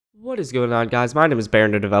What is going on, guys? My name is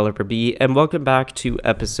Baron, the Developer B, and welcome back to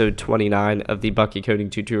episode 29 of the Bukkit coding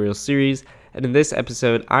tutorial series. And in this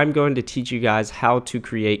episode, I'm going to teach you guys how to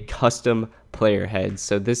create custom player heads.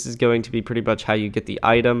 So this is going to be pretty much how you get the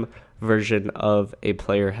item version of a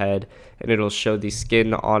player head, and it'll show the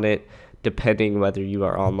skin on it depending whether you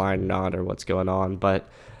are online or not or what's going on. But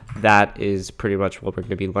that is pretty much what we're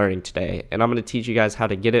going to be learning today. And I'm going to teach you guys how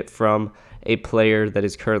to get it from a player that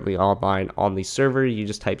is currently online on the server. You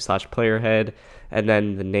just type /playerhead and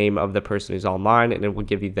then the name of the person who's online, and it will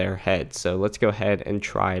give you their head. So let's go ahead and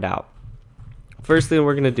try it out. First thing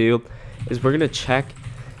we're going to do is we're going to check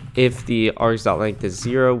if the args.length is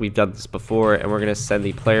 0. We've done this before, and we're going to send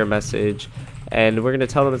the player message, and we're going to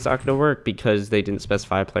tell them it's not going to work because they didn't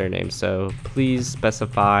specify a player name. So please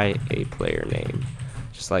specify a player name,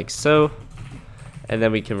 just like so, and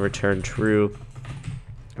then we can return true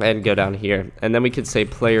and go down here, and then we can say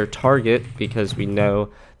player target because we know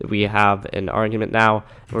that we have an argument now,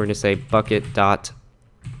 and we're going to say bucket dot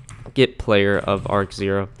get player of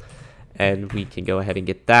arg0, and we can go ahead and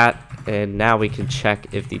get that. And now we can check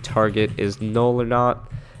if the target is null or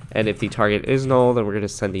not, and if the target is null, then we're going to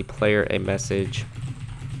send the player a message,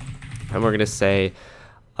 and we're going to say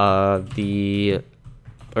args0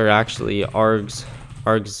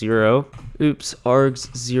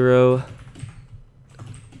 args0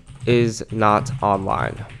 is not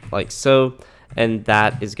online, like so, and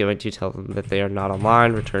that is going to tell them that they are not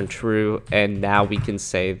online. Return true, and now we can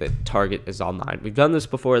say that target is online. We've done this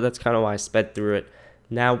before, that's kind of why I sped through it.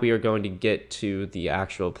 Now we are going to get to the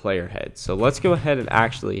actual player head. So let's go ahead and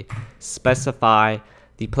actually specify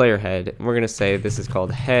the player head, and we're going to say this is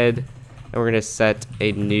called head, and we're going to set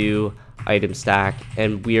a new item stack,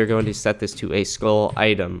 and we are going to set this to a skull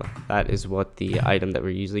item. That is what the item that we're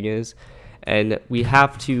using is. And we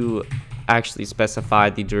have to actually specify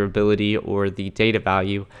the durability or the data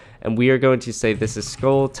value, and we are going to say this is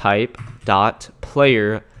skull type dot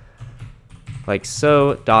player, like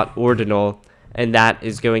so, dot ordinal, and that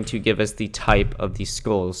is going to give us the type of the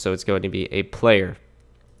skull, so it's going to be a player.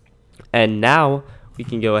 And now we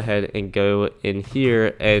can go ahead and go in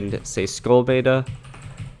here and say skull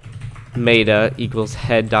meta equals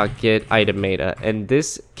head dot get item meta, and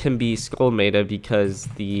this can be skull meta because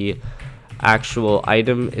the actual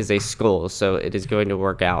item is a skull, so it is going to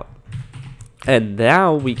work out. And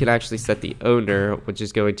now we can actually set the owner, which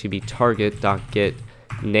is going to be target.get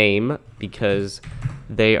name, because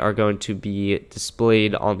they are going to be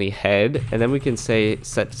displayed on the head. And then we can say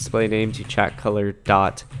set display name to chat color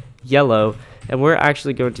dot yellow, and we're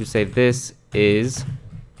actually going to say this is,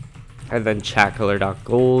 and then chat color dot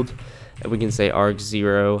gold, and we can say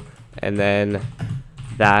arg0 and then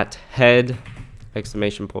that head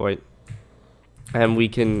exclamation point, and we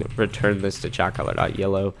can return this to chat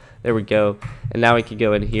color.yellow. There we go. And now we can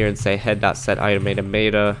go in here and say head.set item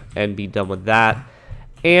meta and be done with that.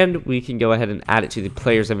 And we can go ahead and add it to the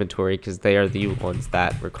player's inventory because they are the ones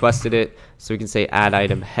that requested it. So we can say add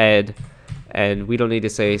item head, and we don't need to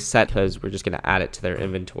say set because we're just going to add it to their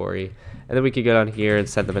inventory. And then we can go down here and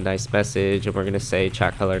send them a nice message, and we're going to say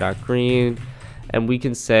chat color.green, and we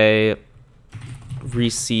can say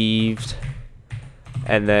received,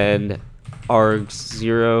 and then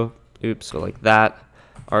arg0, so like that,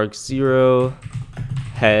 arg0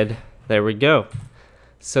 head. There we go.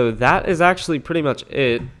 So that is actually pretty much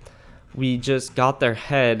it. We just got their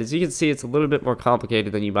head. As you can see, it's a little bit more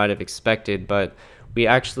complicated than you might have expected, but we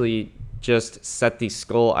actually just set the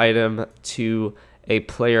skull item to a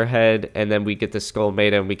player head, and then we get the skull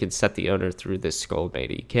meta, and we can set the owner through this skull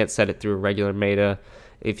meta. You can't set it through a regular meta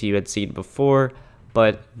if you had seen before.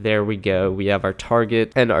 But there we go, we have our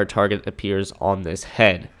target, and our target appears on this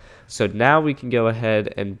head. So now we can go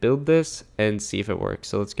ahead and build this and see if it works.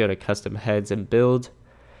 So let's go to custom heads and build.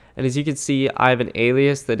 And as you can see, I have an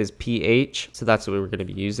alias that is ph, so that's what we're going to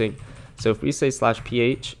be using. So if we say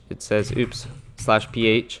 /ph, it says oops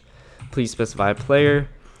 /ph, please specify a player,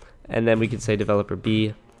 and then we can say developer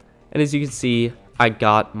B. And as you can see, I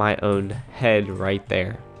got my own head right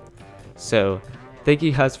there. So thank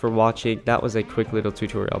you guys for watching. That was a quick little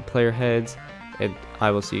tutorial on player heads, and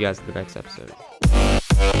I will see you guys in the next episode.